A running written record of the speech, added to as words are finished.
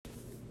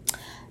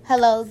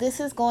Hello, this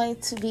is going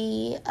to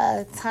be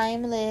a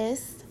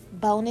timeless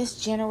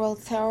bonus general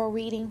tarot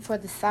reading for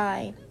the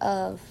sign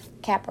of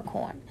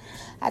Capricorn.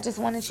 I just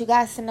wanted you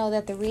guys to know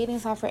that the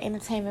readings are for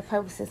entertainment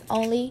purposes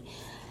only.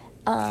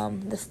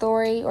 The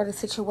story or the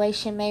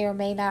situation may or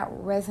may not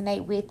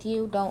resonate with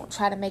you. Don't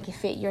try to make it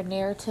fit your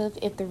narrative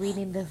if the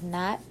reading does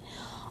not.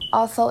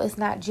 Also, it's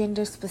not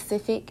gender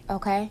specific,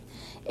 okay?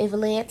 If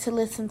led to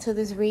listen to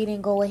this reading,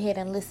 go ahead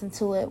and listen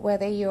to it,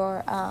 whether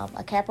you're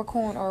a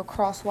Capricorn or a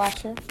cross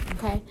watcher,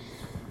 okay?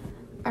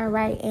 All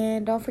right,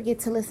 and don't forget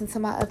to listen to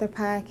my other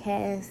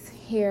podcasts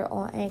here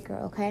on Anchor,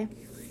 okay?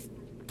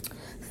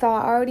 So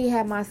I already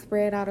have my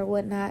spread out or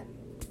whatnot.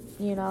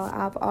 You know,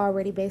 I've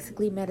already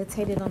basically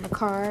meditated on the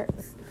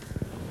cards.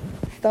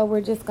 So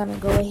we're just going to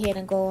go ahead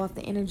and go off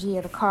the energy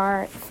of the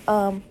cards.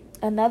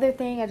 Another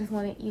thing, I just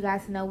wanted you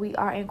guys to know we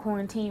are in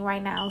quarantine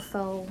right now,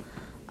 so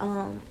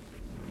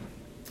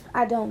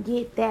I don't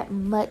get that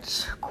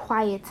much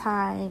quiet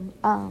time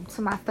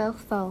to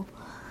myself. So,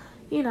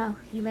 you know,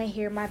 you may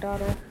hear my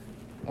daughter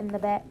in the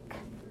back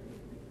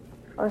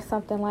or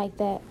something like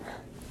that.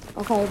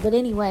 Okay, but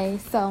anyway,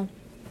 so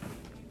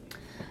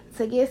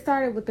to get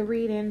started with the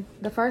reading,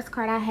 the first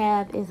card I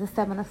have is the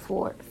Seven of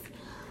Swords.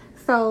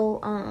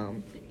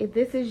 So, if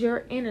this is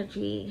your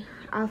energy,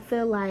 I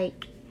feel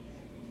like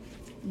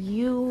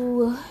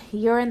you're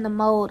in the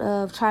mode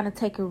of trying to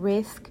take a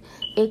risk.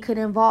 It could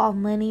involve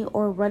money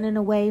or running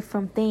away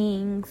from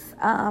things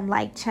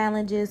like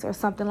challenges or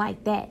something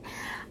like that.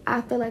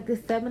 I feel like the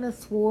Seven of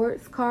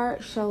Swords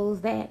card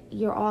shows that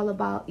you're all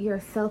about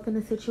yourself in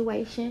a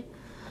situation,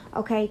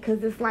 okay?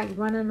 Because it's like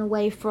running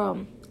away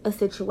from a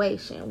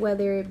situation,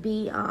 whether it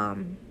be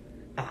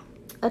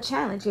a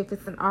challenge, if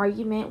it's an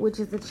argument, which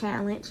is a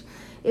challenge,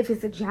 if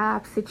it's a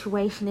job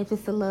situation, if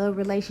it's a love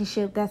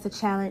relationship, that's a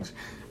challenge.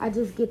 I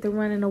just get the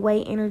running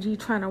away energy,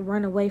 trying to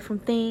run away from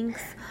things,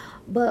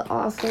 but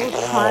also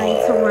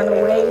trying to run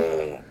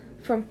away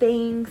from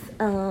things,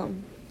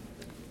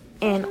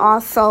 and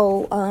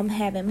also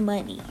having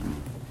money,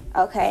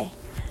 okay,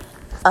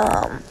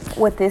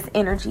 with this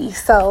energy.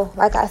 So,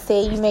 like I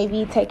said, you may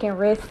be taking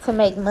risks to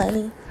make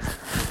money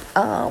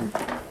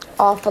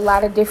off a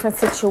lot of different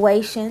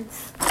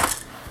situations,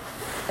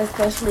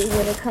 especially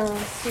when it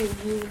comes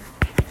to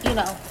you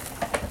know,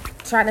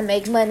 trying to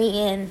make money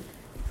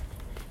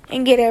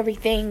and get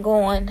everything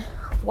going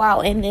while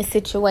in this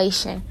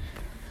situation,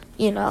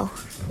 you know,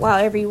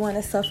 while everyone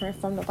is suffering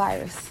from the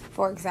virus,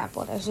 for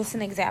example. That's just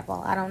an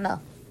example. I don't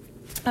know.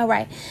 All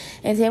right.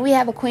 And then we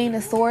have a Queen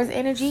of Swords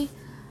energy.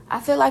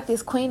 I feel like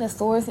this Queen of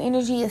Swords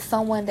energy is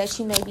someone that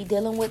you may be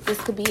dealing with. This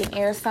could be an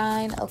air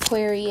sign,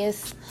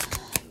 Aquarius,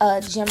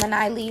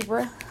 Gemini,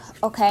 Libra.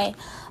 Okay.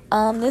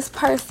 This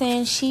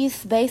person,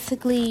 she's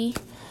basically,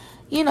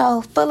 you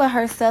know, full of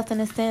herself in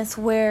a sense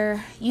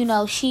where, you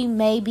know, she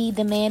may be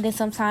demanding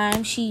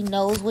sometimes. She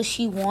knows what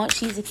she wants.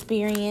 She's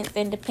experienced,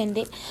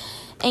 independent.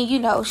 And, you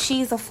know,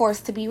 she's a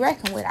force to be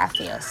reckoned with, I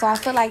feel. So I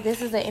feel like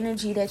this is the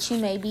energy that you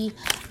may be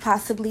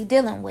possibly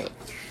dealing with.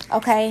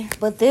 Okay?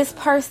 But this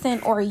person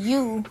or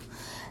you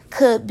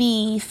could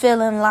be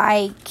feeling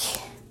like,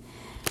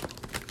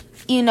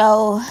 you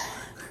know,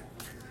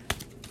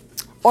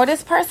 or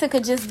this person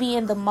could just be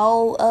in the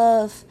mode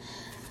of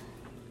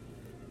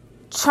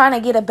trying to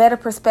get a better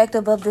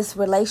perspective of this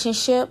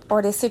relationship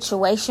or this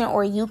situation,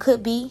 or you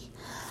could be.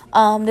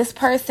 This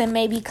person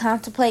may be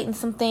contemplating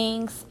some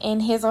things in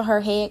his or her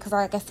head, because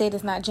like I said,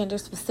 it's not gender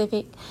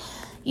specific.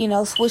 You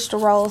know, switch the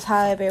roles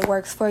however it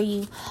works for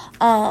you.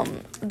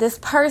 This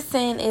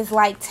person is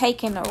like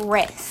taking a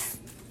rest.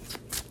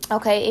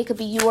 Okay, it could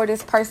be you or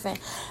this person.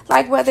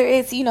 Like whether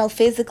it's, you know,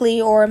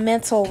 physically or a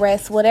mental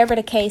rest, whatever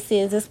the case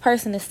is, this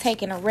person is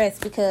taking a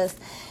rest because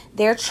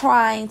they're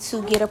trying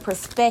to get a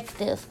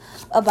perspective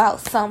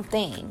about some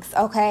things,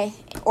 okay?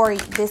 Or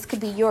this could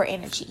be your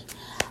energy,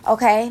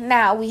 okay?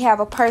 Now, we have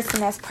a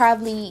person that's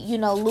probably, you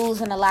know,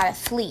 losing a lot of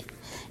sleep.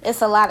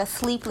 It's a lot of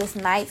sleepless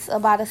nights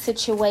about a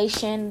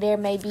situation. There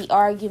may be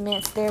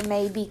arguments. There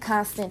may be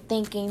constant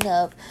thinking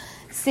of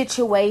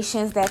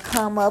situations that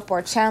come up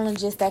or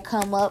challenges that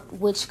come up,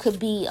 which could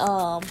be,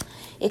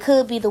 it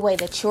could be the way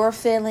that you're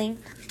feeling,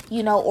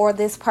 you know, or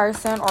this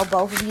person or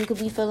both of you could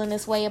be feeling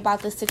this way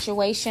about the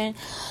situation.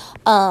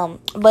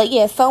 But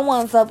yeah,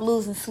 someone's up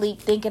losing sleep,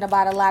 thinking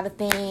about a lot of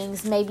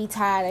things, maybe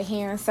tired of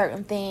hearing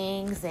certain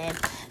things, and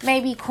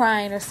maybe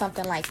crying or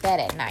something like that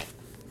at night.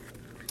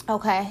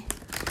 Okay.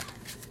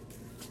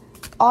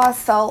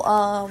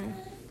 Also,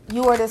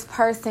 you or this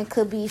person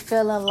could be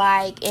feeling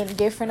like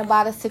indifferent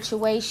about a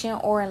situation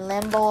or in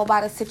limbo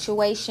about a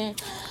situation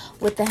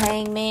with the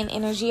Hangman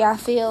energy, I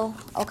feel.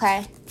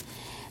 Okay.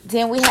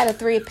 Then we had a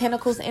Three of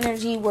Pentacles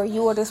energy where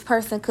you or this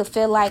person could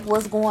feel like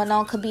what's going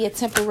on could be a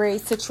temporary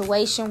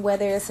situation,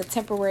 whether it's a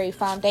temporary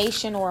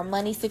foundation or a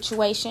money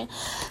situation.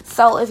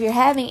 So if you're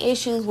having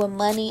issues with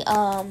money,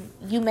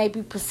 you may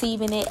be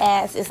perceiving it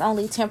as it's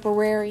only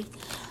temporary.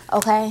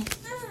 Okay?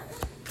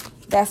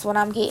 That's what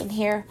I'm getting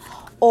here.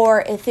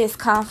 Or if it's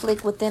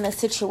conflict within a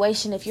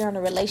situation, if you're in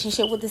a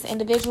relationship with this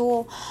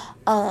individual,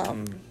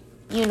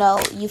 you know,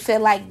 you feel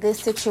like this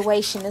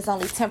situation is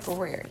only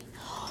temporary.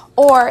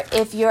 Or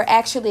if you're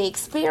actually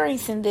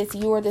experiencing this,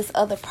 you or this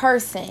other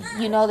person,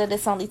 you know that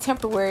it's only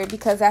temporary,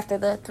 because after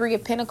the Three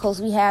of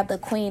Pentacles, we have the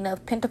Queen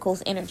of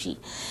Pentacles energy.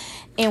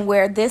 And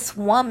where this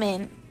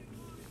woman,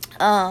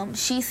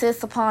 she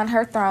sits upon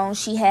her throne,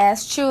 she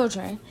has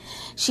children,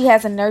 she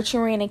has a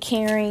nurturing and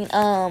caring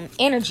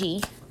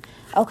energy,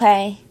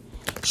 okay?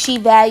 She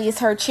values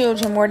her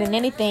children more than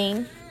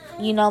anything,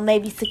 you know,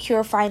 maybe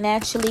secure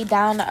financially,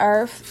 down to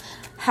earth,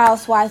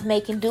 housewife,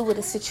 making do with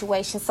a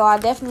situation. So I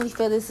definitely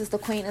feel this is the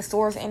Queen of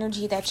Swords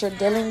energy that you're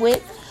dealing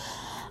with.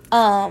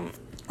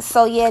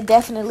 So yeah,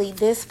 definitely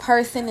this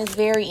person is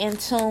very in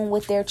tune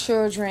with their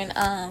children.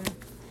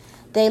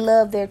 They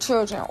love their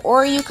children.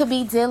 Or you could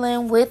be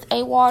dealing with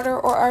a water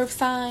or earth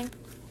sign,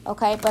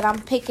 okay? But I'm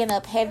picking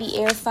up heavy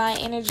air sign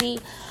energy,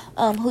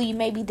 who you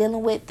may be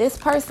dealing with. This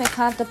person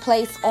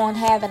contemplates on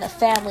having a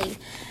family.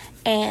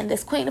 And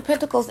this Queen of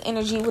Pentacles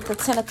energy with the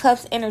Ten of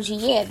Cups energy,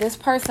 yeah, this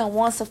person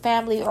wants a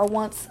family or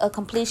wants a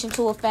completion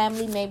to a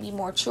family, maybe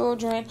more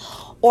children,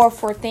 or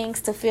for things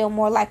to feel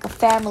more like a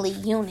family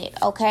unit,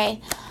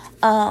 okay?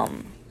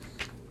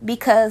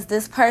 Because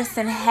this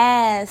person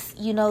has,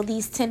 you know,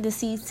 these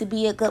tendencies to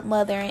be a good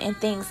mother and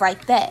things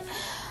like that,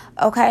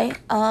 okay?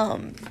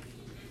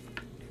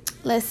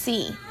 Let's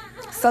see.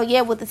 So,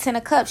 yeah, with the Ten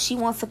of Cups, she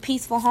wants a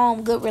peaceful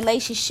home, good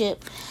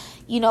relationship,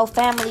 you know,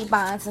 family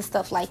bonds and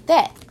stuff like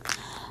that.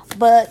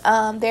 But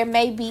there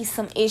may be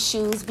some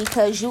issues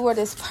because you or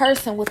this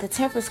person with the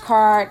Temperance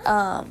card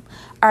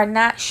are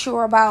not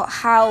sure about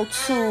how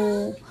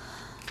to,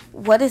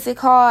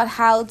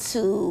 how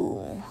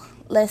to,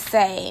 let's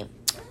say,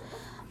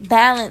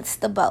 balance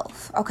the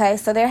both. Okay,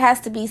 so there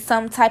has to be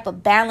some type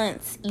of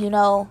balance, you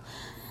know.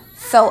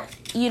 So,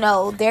 you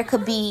know, there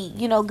could be,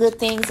 you know, good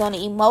things on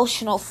the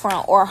emotional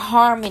front or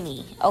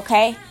harmony,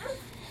 okay?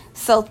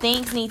 So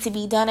things need to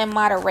be done in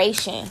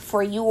moderation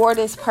for you or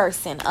this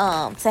person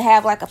to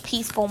have like a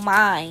peaceful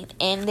mind,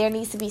 and there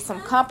needs to be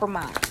some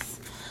compromise,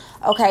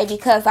 okay?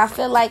 Because I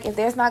feel like if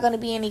there's not going to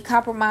be any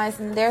compromise,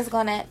 then there's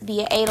going to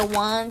be an Eight of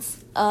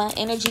Wands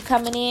energy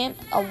coming in,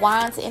 a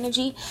Wands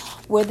energy,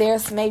 where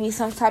there's maybe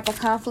some type of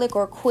conflict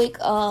or quick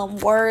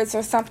words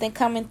or something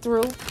coming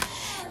through,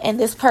 and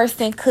this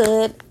person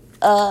could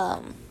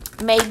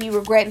maybe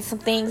regretting some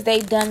things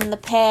they've done in the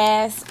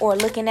past, or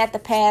looking at the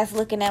past,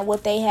 looking at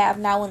what they have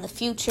now in the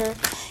future.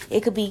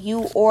 It could be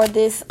you or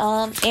this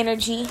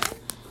energy.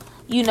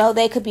 You know,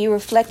 they could be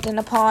reflecting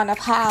upon of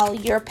how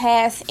your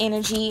past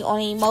energy on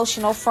the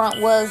emotional front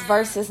was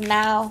versus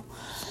now.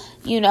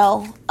 You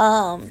know,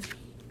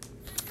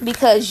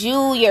 because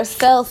you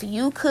yourself,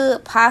 you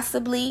could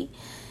possibly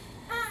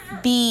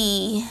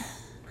be,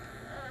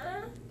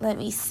 let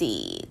me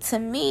see, to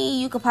me,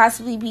 you could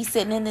possibly be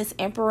sitting in this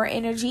Emperor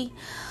energy.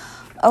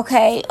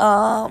 Okay,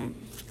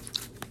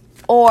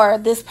 or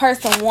this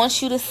person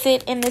wants you to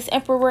sit in this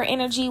Emperor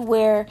energy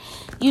where,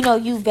 you know,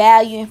 you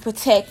value and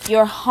protect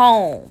your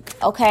home,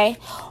 okay?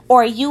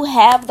 Or you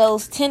have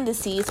those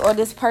tendencies, or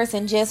this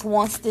person just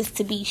wants this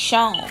to be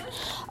shown,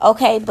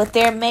 okay? But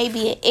there may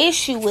be an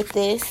issue with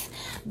this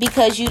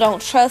because you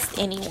don't trust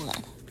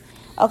anyone,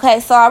 okay?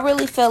 So I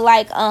really feel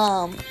like,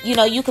 you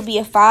know, you could be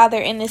a father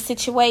in this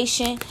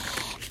situation.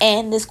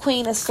 And this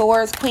Queen of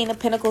Swords, Queen of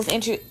Pentacles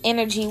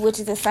energy, which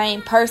is the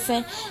same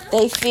person,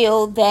 they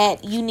feel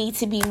that you need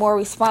to be more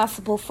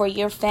responsible for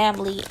your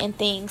family and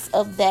things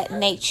of that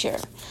nature.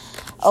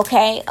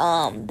 Okay,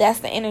 that's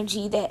the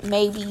energy that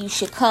maybe you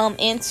should come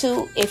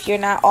into if you're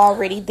not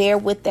already there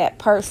with that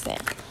person.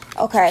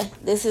 Okay,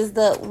 this is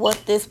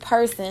what this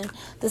person,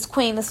 this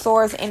Queen of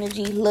Swords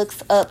energy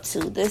looks up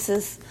to. This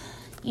is,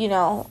 you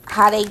know,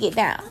 how they get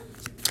down.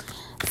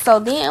 So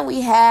then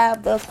we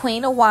have the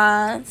Queen of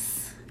Wands.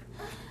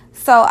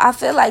 So I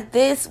feel like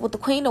this, with the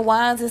Queen of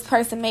Wands, this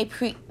person may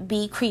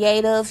be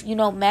creative, you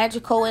know,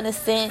 magical in a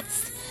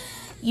sense,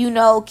 you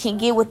know, can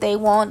get what they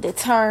want,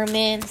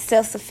 determined,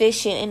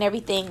 self-sufficient, and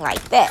everything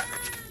like that.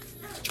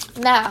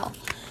 Now,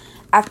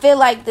 I feel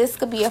like this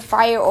could be a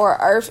fire or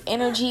earth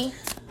energy,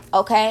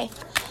 okay?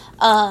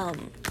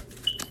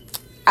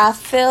 I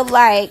feel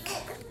like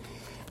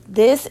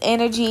this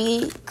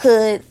energy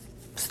could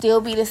still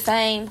be the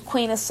same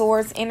Queen of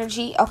Swords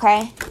energy,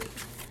 okay?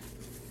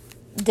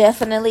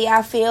 Definitely,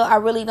 I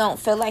really don't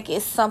feel like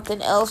it's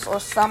something else or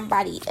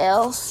somebody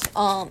else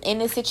in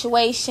this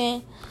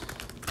situation.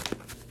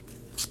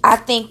 I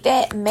think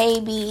that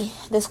maybe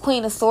this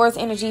Queen of Swords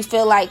energy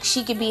feel like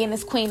she could be in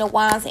this Queen of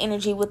Wands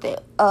energy with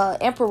the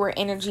Emperor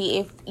energy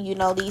if, you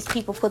know, these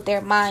people put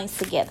their minds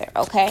together,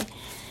 okay?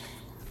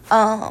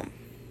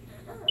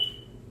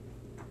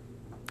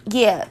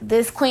 Yeah,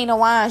 this Queen of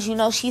Wands, you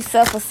know, she's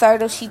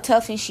self-assertive, she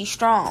tough, and she's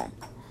strong.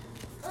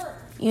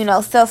 You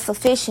know,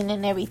 self-sufficient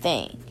and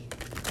everything.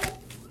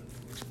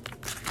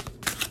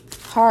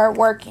 Hard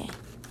working.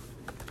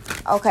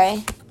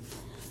 Okay.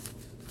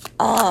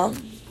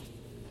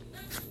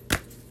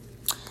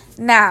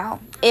 Now,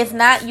 if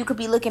not, you could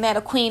be looking at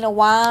a Queen of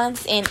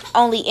Wands and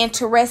only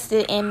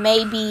interested in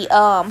maybe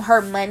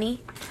her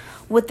money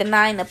with the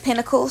Nine of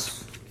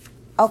Pentacles.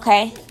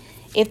 Okay.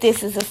 If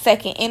this is a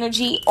second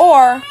energy,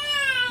 or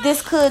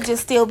this could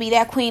just still be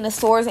that Queen of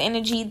Swords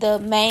energy, the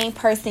main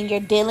person you're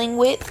dealing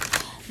with.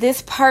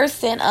 This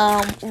person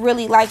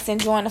really likes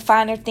enjoying the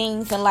finer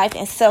things in life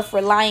and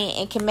self-reliant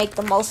and can make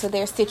the most of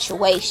their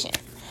situation.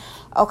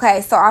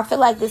 Okay, so I feel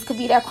like this could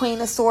be that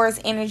Queen of Swords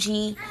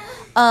energy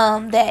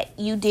that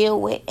you deal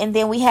with. And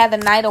then we have the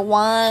Knight of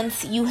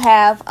Wands. You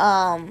have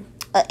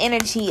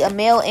a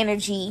male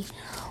energy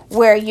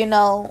where, you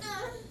know,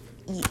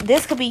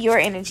 this could be your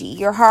energy.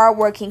 You're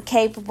hardworking,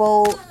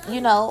 capable,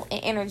 you know,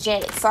 and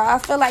energetic. So I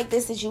feel like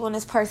this is you and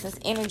this person's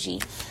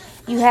energy.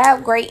 You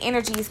have great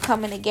energies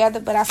coming together,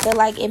 but I feel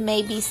like it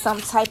may be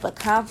some type of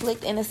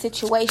conflict in a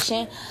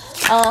situation.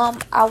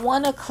 I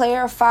want to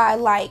clarify,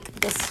 like,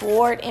 the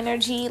sword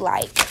energy,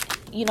 like,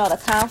 you know, the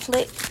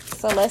conflict.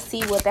 So let's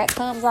see what that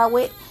comes out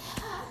with.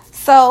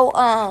 So,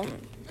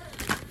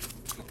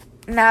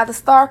 now the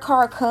Star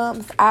card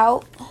comes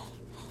out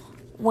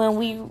when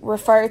we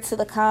refer to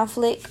the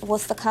conflict.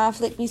 What's the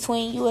conflict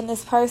between you and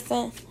this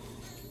person?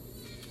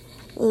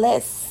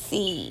 Let's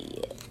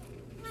see.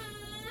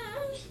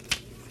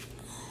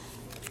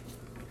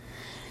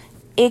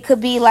 It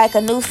could be like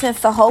a new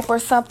sense of hope or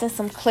something,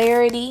 some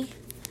clarity,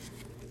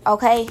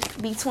 okay,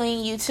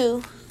 between you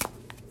two.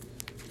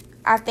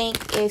 I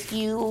think if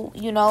you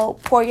know,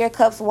 pour your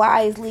cups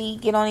wisely,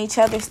 get on each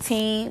other's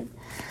team,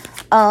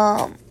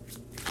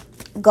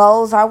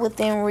 goals are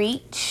within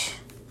reach,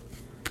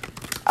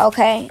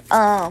 okay.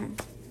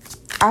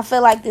 I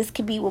feel like this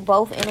could be with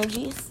both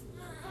energies.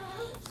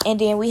 And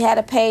then we had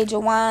a Page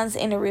of Wands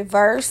in the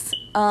reverse.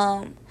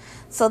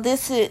 So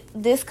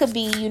this could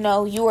be, you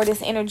know, you or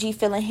this energy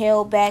feeling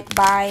held back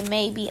by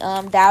maybe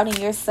doubting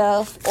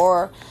yourself,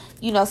 or,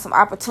 you know, some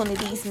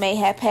opportunities may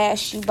have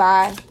passed you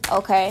by,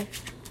 okay?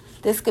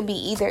 This could be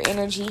either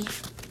energy.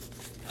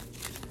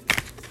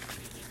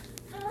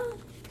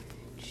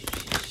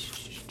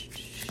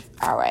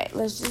 All right,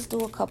 let's just do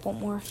a couple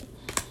more.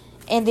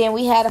 And then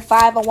we had a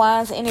Five of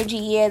Wands energy.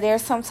 Yeah,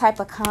 there's some type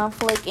of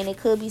conflict, and it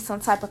could be some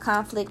type of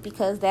conflict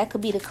because that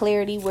could be the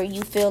clarity where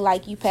you feel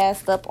like you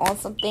passed up on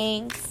some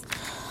things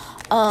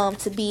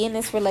to be in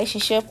this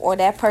relationship, or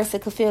that person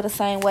could feel the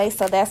same way.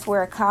 So that's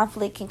where a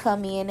conflict can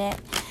come in at.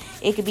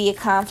 It could be a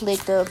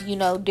conflict of, you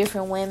know,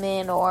 different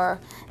women, or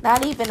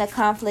not even a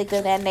conflict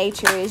of that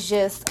nature. It's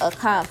just a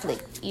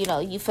conflict. You know,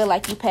 you feel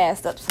like you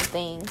passed up some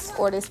things,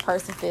 or this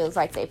person feels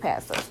like they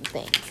passed up some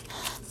things.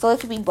 So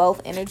it could be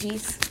both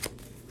energies.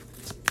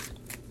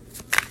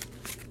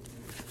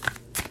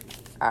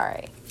 All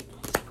right.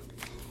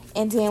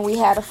 And then we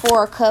had a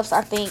Four of Cups.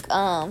 I think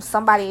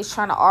somebody is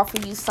trying to offer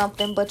you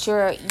something, but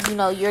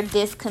you're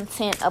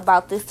discontent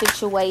about this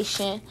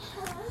situation.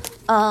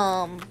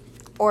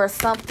 Or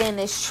something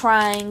is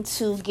trying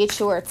to get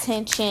your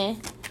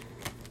attention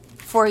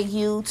for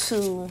you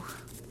to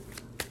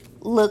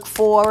look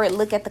forward,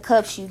 look at the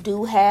cups you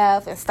do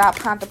have, and stop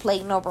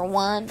contemplating over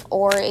one.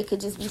 Or it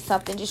could just be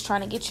something just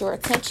trying to get your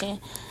attention.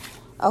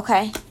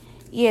 Okay.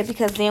 Yeah,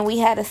 because then we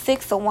had a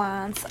Six of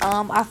Wands.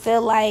 I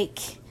feel like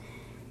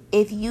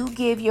if you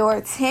give your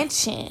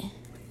attention,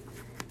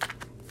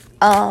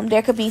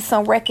 there could be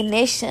some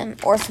recognition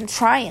or some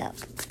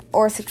triumph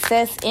or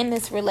success in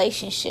this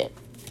relationship.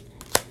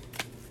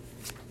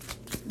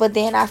 But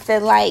then I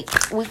feel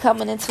like we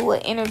coming into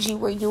an energy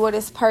where you or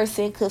this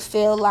person could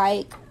feel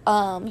like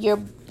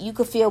you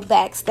could feel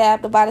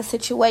backstabbed about a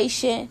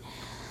situation,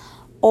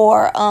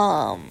 or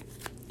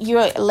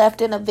you're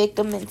left in a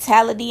victim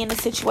mentality in a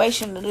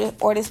situation,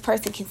 or this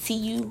person can see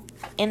you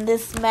in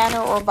this manner,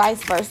 or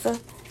vice versa.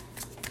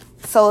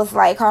 So it's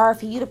like hard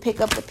for you to pick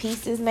up the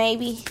pieces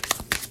maybe.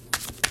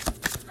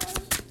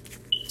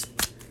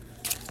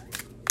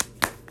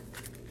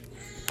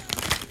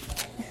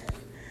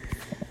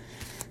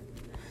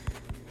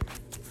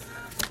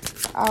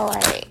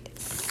 Alright,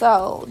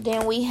 so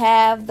then we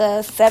have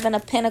the Seven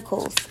of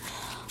Pentacles.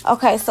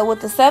 Okay, so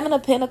with the Seven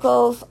of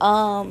Pentacles,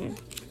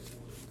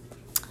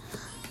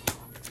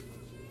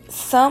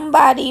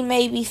 somebody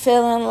may be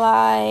feeling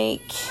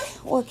like,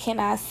 what can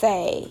I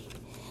say?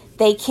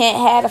 They can't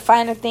have the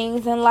finer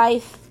things in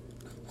life,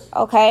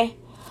 okay?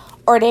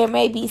 Or there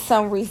may be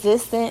some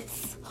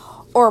resistance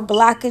or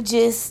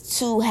blockages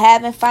to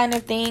having finer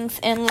things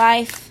in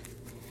life,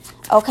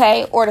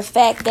 okay? Or the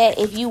fact that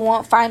if you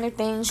want finer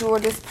things, you're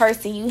this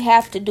person, you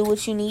have to do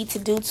what you need to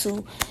do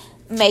to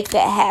make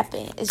that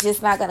happen. It's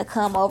just not going to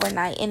come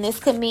overnight. And this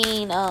could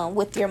mean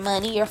with your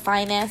money, your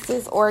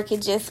finances, or it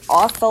could just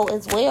also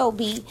as well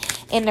be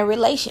in the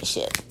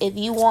relationship. If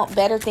you want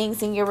better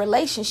things in your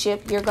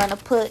relationship, you're going to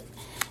put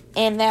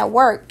in that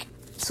work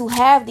to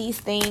have these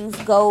things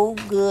go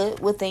good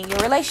within your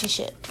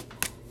relationship.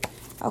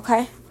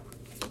 Okay?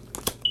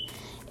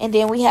 And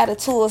then we had a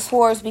Two of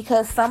Swords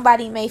because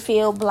somebody may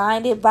feel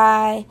blinded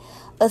by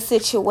a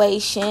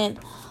situation,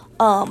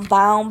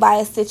 bound by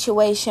a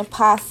situation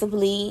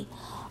possibly.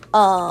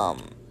 I'm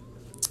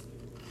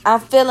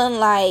feeling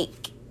like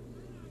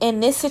in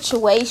this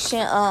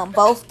situation,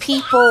 both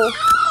people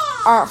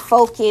aren't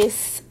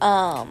focused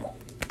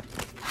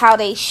how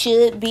they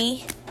should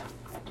be.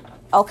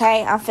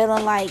 Okay, I'm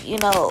feeling like,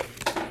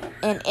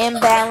 an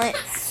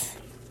imbalance.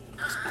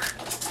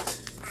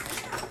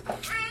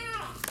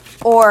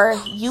 or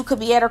you could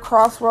be at a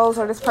crossroads,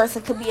 or this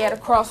person could be at a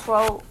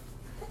crossroad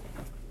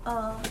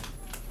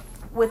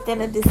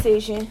within a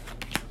decision.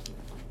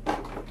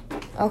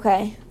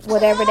 Okay,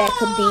 whatever that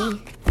could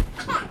be.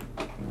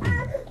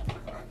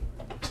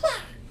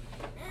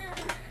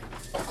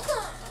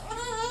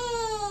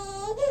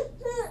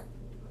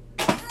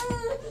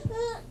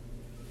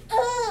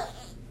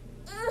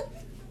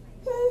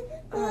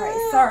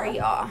 Sorry,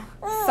 y'all.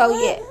 So,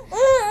 yeah.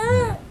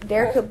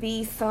 There could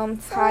be some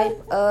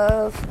type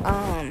of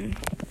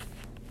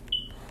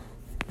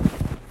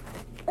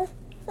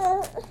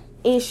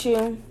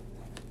issue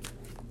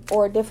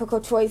or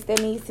difficult choice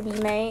that needs to be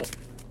made.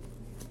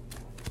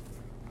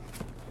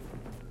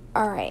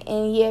 Alright,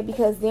 and yeah,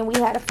 because then we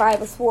had a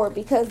 5 of Swords.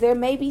 Because there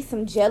may be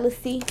some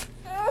jealousy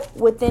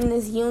within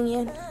this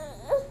union.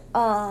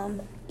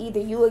 Either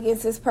you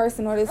against this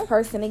person or this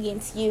person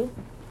against you.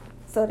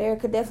 So there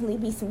could definitely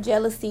be some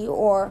jealousy,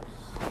 or,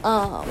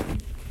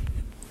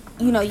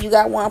 you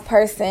got one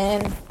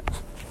person,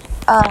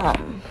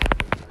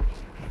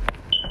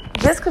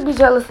 this could be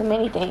jealous of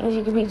many things.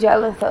 You could be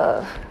jealous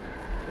of,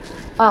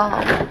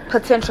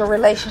 potential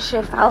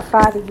relationships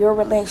outside of your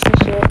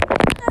relationship.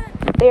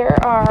 There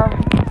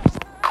are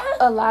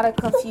a lot of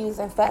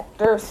confusing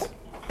factors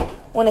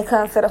when it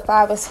comes to the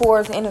 5 of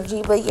Swords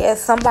energy. But yeah,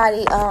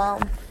 somebody,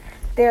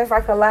 there's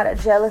like a lot of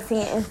jealousy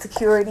and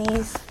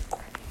insecurities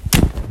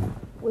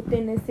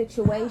within this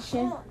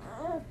situation,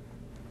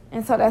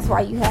 and so that's why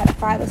you had a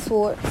 5 of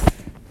Swords.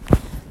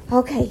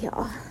 Okay,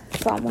 y'all,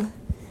 so I'm gonna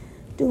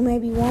do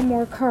maybe one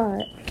more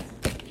card.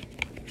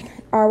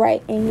 All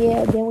right, and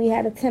yeah, then we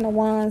had a 10 of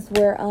Wands,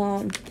 where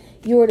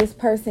you or this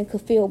person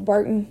could feel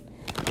burdened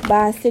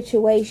by a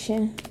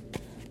situation,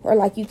 or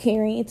like you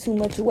carrying too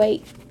much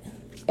weight.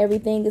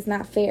 Everything is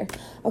not fair.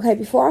 Okay,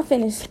 before I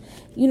finish,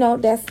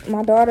 that's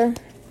my daughter.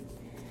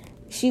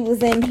 She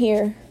was in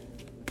here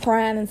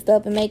crying and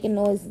stuff and making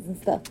noises and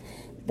stuff.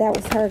 That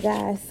was her,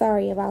 guys.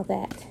 Sorry about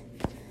that.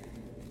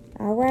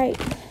 All right.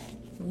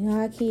 You know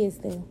how kids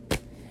do.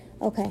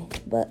 Okay,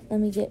 but let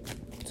me get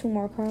 2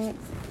 more cards.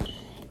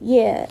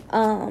 Yeah,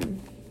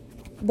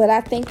 but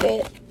I think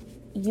that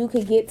you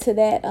could get to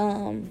that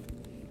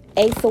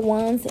Ace of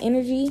Wands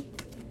energy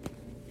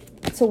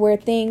to where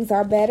things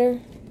are better.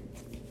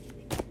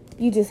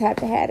 You just have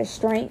to have the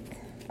strength,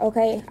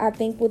 okay? I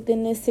think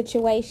within this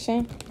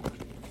situation,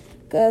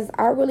 because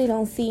I really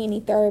don't see any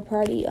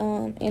third-party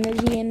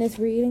energy in this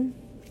reading.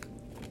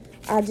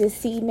 I just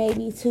see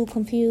maybe 2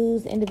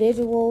 confused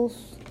individuals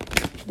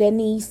that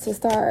needs to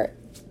start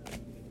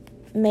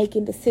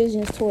making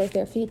decisions towards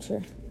their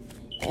future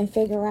and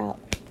figure out.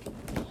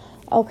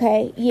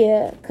 Okay,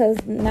 yeah,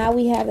 because now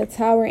we have the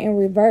Tower in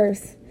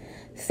reverse.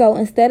 So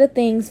instead of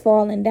things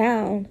falling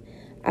down,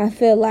 I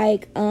feel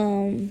like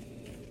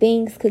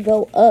things could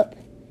go up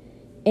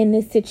in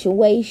this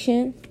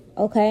situation,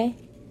 okay?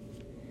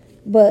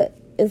 But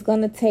it's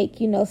going to take,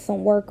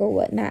 some work or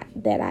whatnot,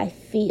 that I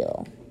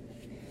feel.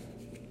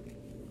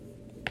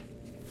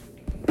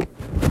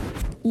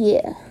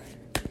 Yeah.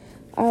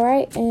 All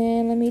right,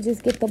 and let me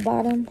just get the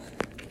bottom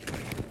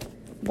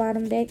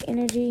deck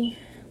energy,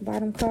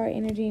 bottom card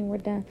energy, and we're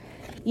done.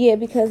 Yeah,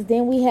 because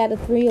then we had a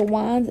 3 of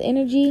Wands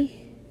energy.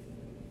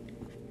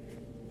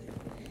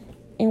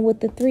 And with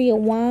the 3 of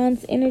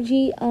Wands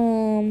energy,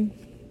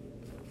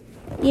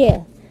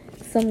 yeah,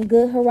 some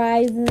good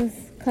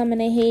horizons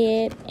coming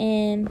ahead,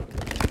 and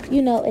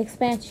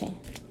expansion.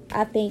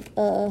 I think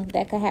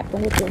that could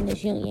happen within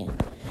this union.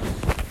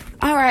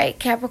 All right,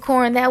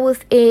 Capricorn, that was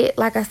it.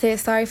 Like I said,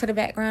 sorry for the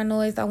background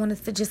noise. I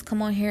wanted to just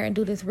come on here and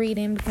do this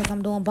reading because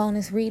I'm doing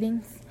bonus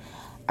readings.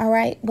 All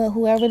right, but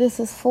whoever this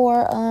is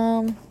for,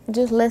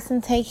 just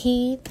listen, take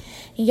heed.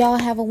 Y'all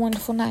have a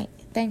wonderful night.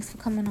 Thanks for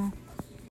coming on.